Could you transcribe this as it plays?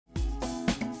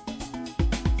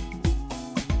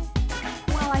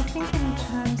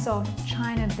terms of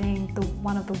China being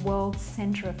one of the world's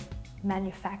centre of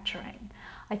manufacturing,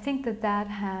 I think that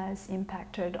has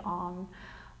impacted on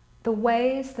the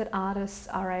ways that artists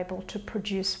are able to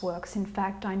produce works. In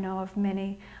fact, I know of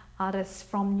many artists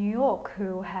from New York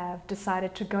who have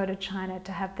decided to go to China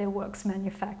to have their works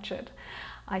manufactured.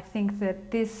 I think that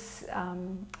this,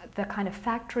 the kind of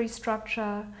factory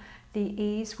structure, the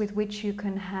ease with which you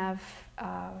can have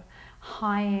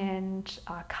high-end,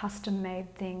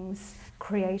 custom-made things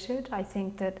created. I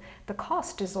think that the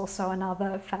cost is also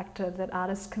another factor, that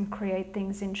artists can create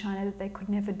things in China that they could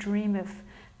never dream of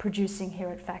producing here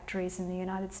at factories in the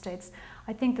United States.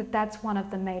 I think that that's one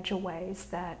of the major ways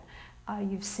that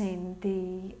you've seen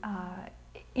the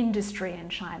industry in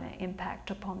China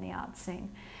impact upon the art scene.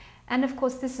 And of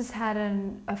course this has had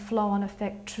a flow-on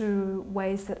effect to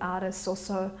ways that artists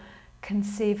also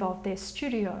conceive of their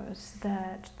studios,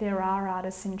 that there are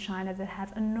artists in China that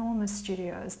have enormous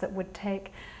studios that would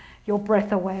take your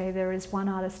breath away. There is one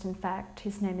artist, in fact,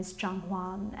 his name is Zhang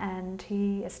Huan, and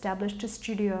he established a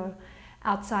studio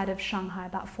outside of Shanghai,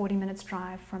 about 40 minutes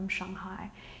drive from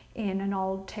Shanghai, in an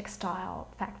old textile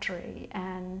factory,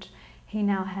 and he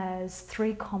now has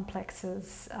 3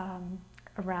 complexes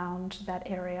around that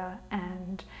area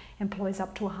and employs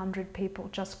up to 100 people,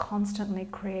 just constantly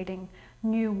creating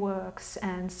new works.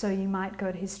 And so you might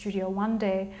go to his studio one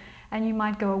day and you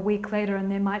might go a week later and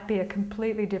there might be a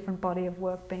completely different body of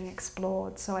work being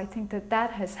explored. So I think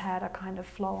that has had a kind of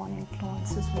flow-on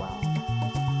influence as well.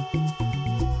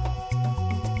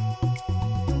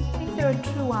 I think there are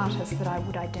 2 artists that I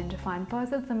would identify, and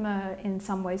both of them are in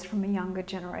some ways from a younger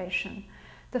generation.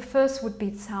 The first would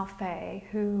be Cao Fei,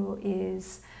 who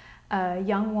is a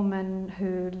young woman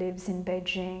who lives in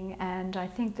Beijing, and I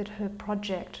think that her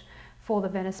project for the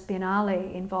Venice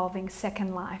Biennale involving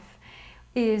Second Life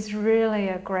is really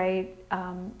a great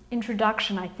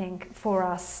introduction, I think, for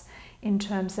us in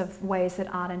terms of ways that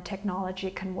art and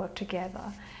technology can work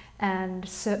together. And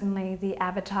certainly the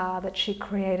avatar that she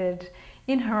created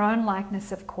in her own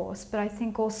likeness, of course, but I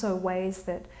think also ways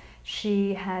that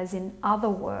she has in other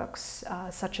works,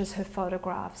 such as her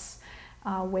photographs,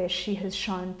 where she has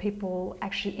shown people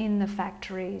actually in the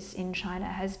factories in China,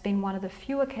 has been one of the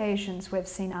few occasions we've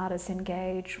seen artists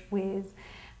engage with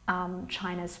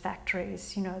China's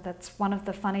factories. You know, that's one of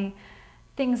the funny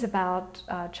things about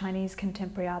Chinese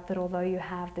contemporary art, that although you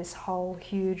have this whole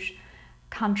huge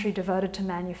country devoted to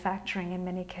manufacturing in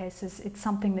many cases, it's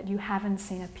something that you haven't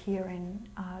seen appear in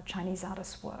Chinese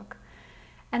artists' work.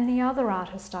 And the other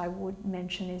artist I would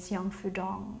mention is Yang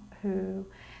Fudong, who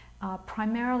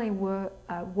primarily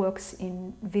works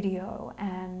in video,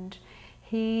 and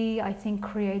he, I think,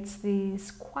 creates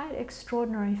these quite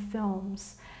extraordinary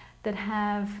films that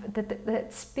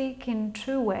that speak in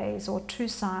 2 ways, or 2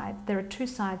 sides. There are 2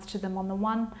 sides to them. On the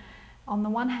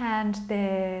one hand,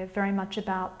 they're very much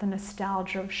about the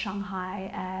nostalgia of Shanghai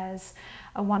as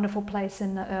a wonderful place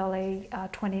in the early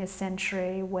 20th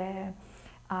century where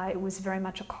it was very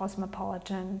much a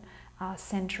cosmopolitan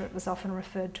centre. It was often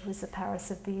referred to as the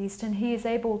Paris of the East, and he is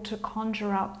able to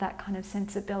conjure up that kind of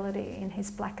sensibility in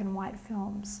his black and white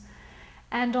films.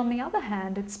 And on the other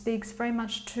hand, it speaks very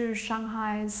much to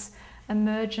Shanghai's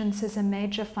emergence as a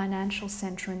major financial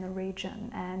centre in the region,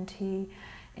 and he,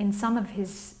 in some of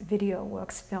his video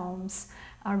works, films,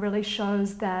 really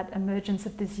shows that emergence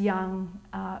of this young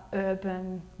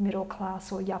urban middle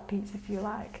class, or yuppies if you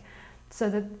like. So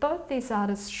that both these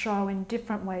artists show in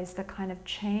different ways the kind of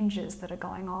changes that are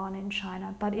going on in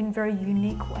China, but in very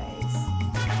unique ways.